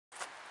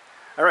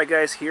Alright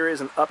guys, here is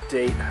an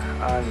update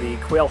on the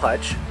Quail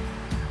Hutch.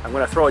 I'm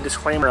going to throw a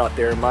disclaimer out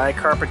there. My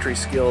carpentry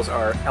skills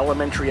are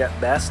elementary at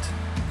best.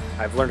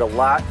 I've learned a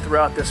lot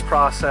throughout this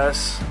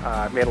process.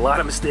 I've made a lot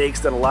of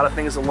mistakes, done a lot of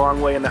things the long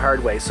way and the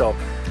hard way. So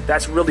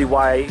that's really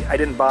why I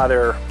didn't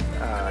bother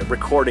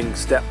recording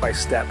step by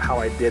step how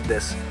I did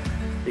this,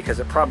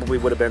 because it probably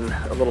would have been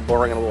a little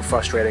boring and a little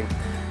frustrating.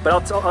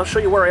 But I'll show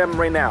you where I am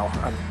right now.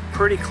 I'm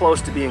pretty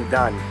close to being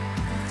done.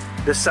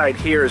 This side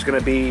here is going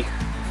to be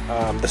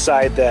the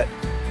side that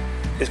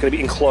is going to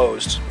be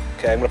enclosed.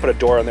 Okay, I'm going to put a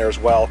door in there as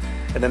well.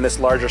 And then this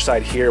larger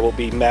side here will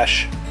be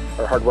mesh,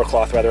 or hardware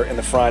cloth rather, in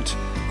the front.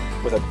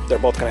 They're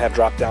both going to have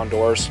drop-down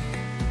doors.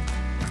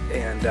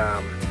 And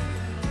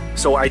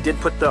so I did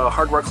put the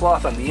hardware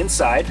cloth on the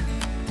inside,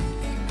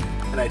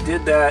 and I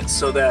did that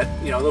so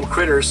that, you know, little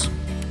critters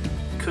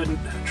couldn't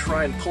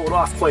try and pull it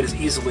off quite as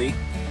easily.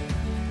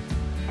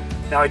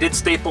 Now I did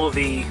staple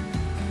the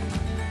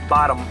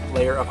bottom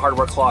layer of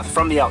hardware cloth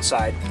from the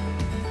outside,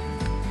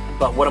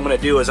 but what I'm going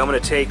to do is I'm going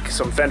to take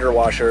some fender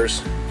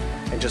washers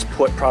and just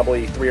put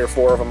probably 3 or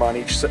 4 of them on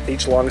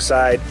each long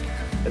side,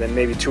 and then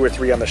maybe 2 or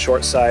 3 on the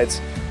short sides,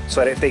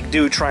 so that if they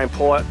do try and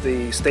pull out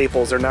the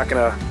staples, they're not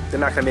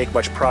gonna make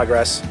much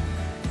progress.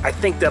 I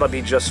think that'll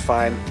be just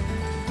fine.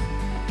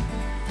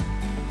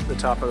 The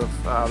top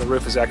of the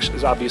roof is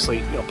obviously,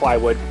 you know,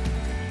 plywood.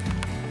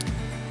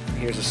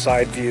 Here's a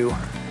side view.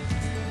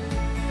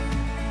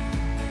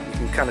 You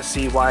can kind of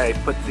see why I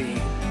put the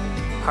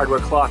hardware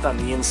cloth on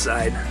the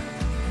inside,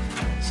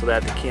 so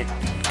that they can't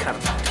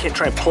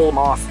try and pull them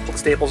off, pull the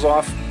staples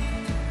off.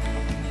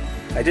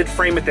 I did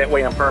frame it that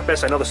way on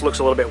purpose. I know this looks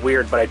a little bit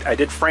weird, but I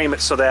did frame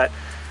it so that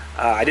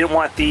I didn't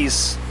want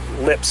these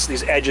lips,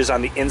 these edges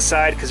on the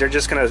inside, because they're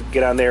just gonna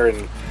get on there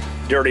and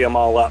dirty them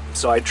all up.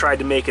 So I tried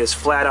to make it as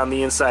flat on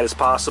the inside as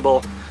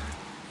possible.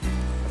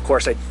 Of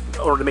course, in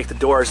order to make the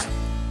doors,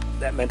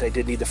 that meant I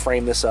did need to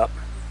frame this up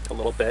a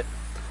little bit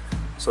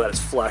so that it's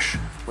flush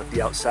with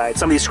the outside.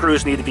 Some of these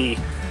screws need to be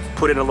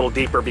put in a little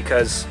deeper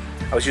because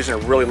I was using a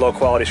really low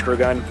quality screw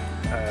gun.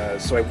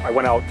 So I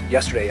went out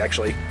yesterday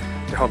actually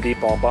to Home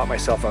Depot and bought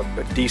myself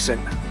a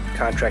decent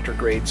contractor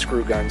grade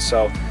screw gun.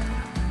 So,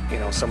 you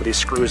know, some of these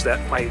screws that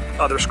my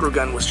other screw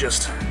gun was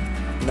just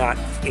not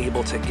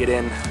able to get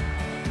in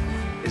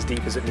as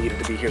deep as it needed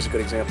to be. Here's a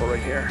good example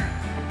right here.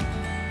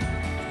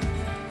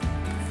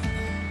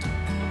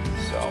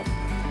 So,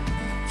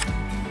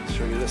 I'll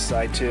show you this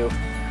side too.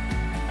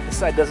 This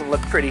side doesn't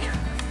look pretty.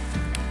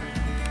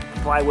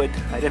 Plywood,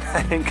 I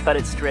didn't cut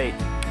it straight.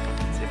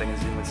 Let's see if I can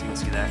zoom in so you can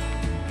see that.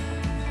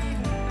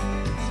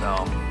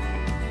 So,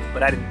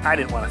 but I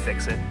didn't want to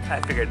fix it.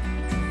 I figured,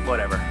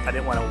 whatever. I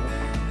didn't want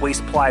to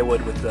waste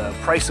plywood. With the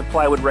price of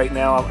plywood right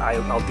now,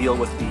 I'll deal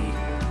with the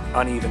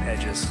uneven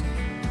edges.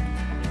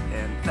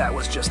 And that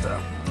was just a,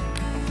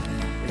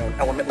 you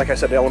know, like I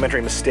said, an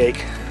elementary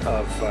mistake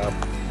of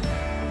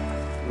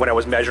when I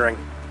was measuring.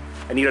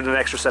 I needed an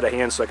extra set of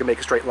hands so I could make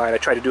a straight line. I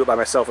tried to do it by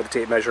myself with a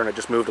tape measure, and it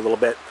just moved a little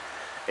bit,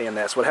 and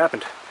that's what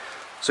happened.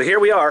 So here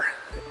we are.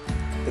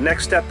 The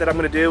next step that I'm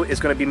going to do is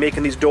going to be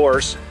making these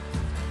doors,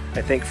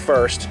 I think,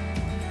 first,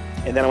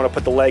 and then I'm going to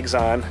put the legs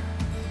on.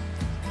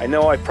 I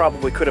know I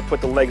probably could have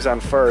put the legs on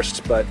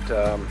first, but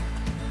the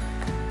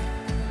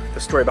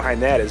story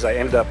behind that is I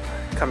ended up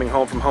coming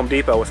home from Home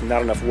Depot with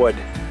not enough wood.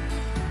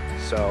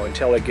 So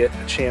until I get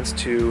a chance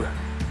to,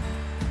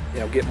 you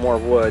know, get more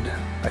wood,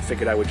 I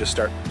figured I would just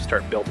start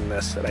building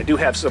this. And I do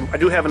have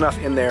enough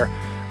in there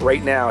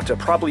right now to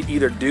probably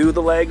either do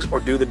the legs or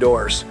do the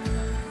doors,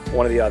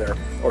 one or the other,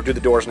 or do the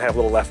doors and have a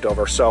little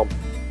leftover. So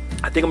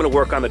I think I'm going to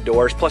work on the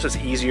doors. Plus, it's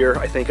easier,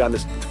 I think, on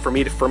this for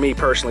me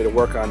personally, to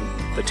work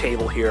on the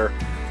table here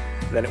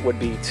than it would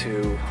be to,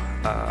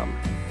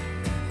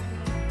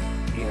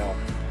 you know,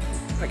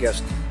 I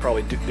guess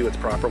probably do it the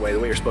proper way, the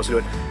way you're supposed to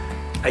do it.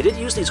 I did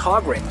use these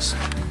hog rings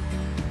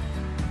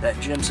that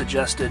Jim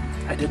suggested.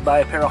 I did buy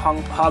a pair of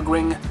hog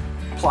ring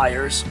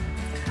pliers.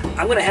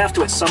 I'm going to have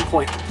to at some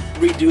point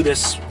redo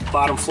this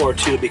bottom floor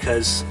too,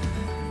 because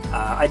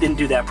I didn't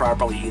do that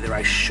properly either.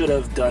 I should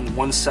have done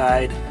one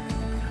side,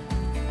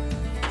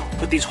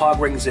 put these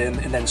hog rings in,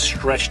 and then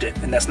stretched it,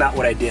 and that's not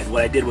what I did.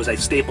 What I did was I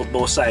stapled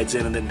both sides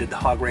in and then did the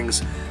hog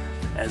rings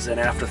as an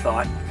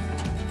afterthought.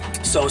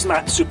 So it's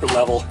not super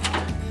level.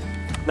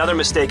 Another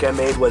mistake I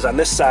made was on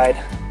this side,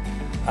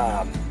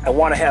 I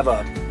want to have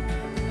a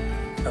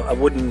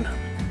wooden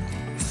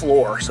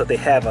floor so that they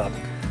have a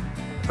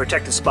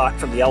protected spot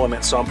from the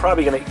elements. So I'm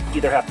probably going to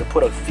either have to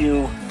put a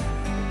few,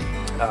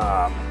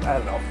 I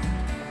don't know,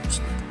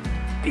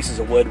 pieces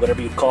of wood,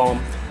 whatever you'd call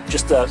them,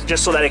 just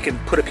so that I can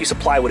put a piece of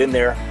plywood in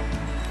there.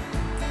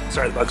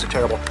 Sorry, the bugs are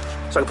terrible.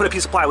 So I can put a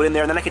piece of plywood in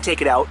there, and then I can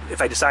take it out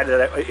if I decided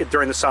that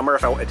during the summer,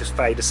 if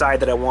I decide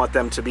that I want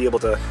them to be able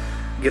to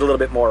get a little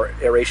bit more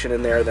aeration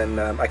in there, then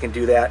I can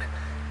do that.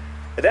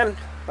 And then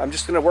I'm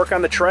just going to work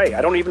on the tray.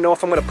 I don't even know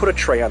if I'm going to put a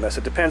tray on this.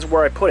 It depends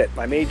where I put it.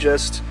 I may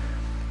just,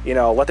 you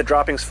know, let the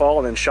droppings fall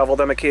and then shovel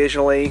them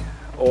occasionally,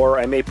 or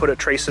I may put a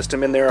tray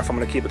system in there if I'm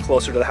going to keep it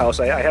closer to the house.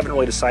 I haven't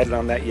really decided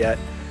on that yet.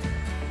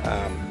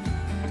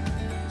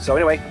 So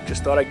anyway,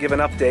 just thought I'd give an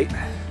update.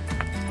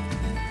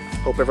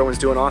 Hope everyone's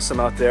doing awesome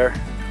out there.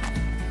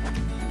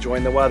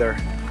 Enjoying the weather.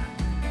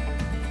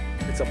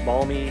 It's a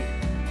balmy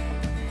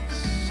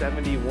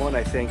 71,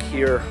 I think,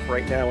 here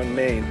right now in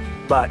Maine.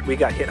 But we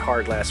got hit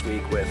hard last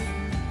week with,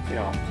 you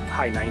know,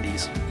 high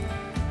 90s.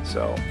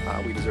 So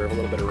we deserve a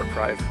little bit of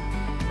reprieve.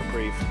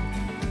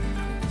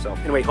 So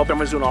anyway, hope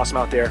everyone's doing awesome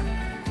out there.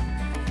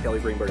 Kelly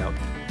Greenberg out.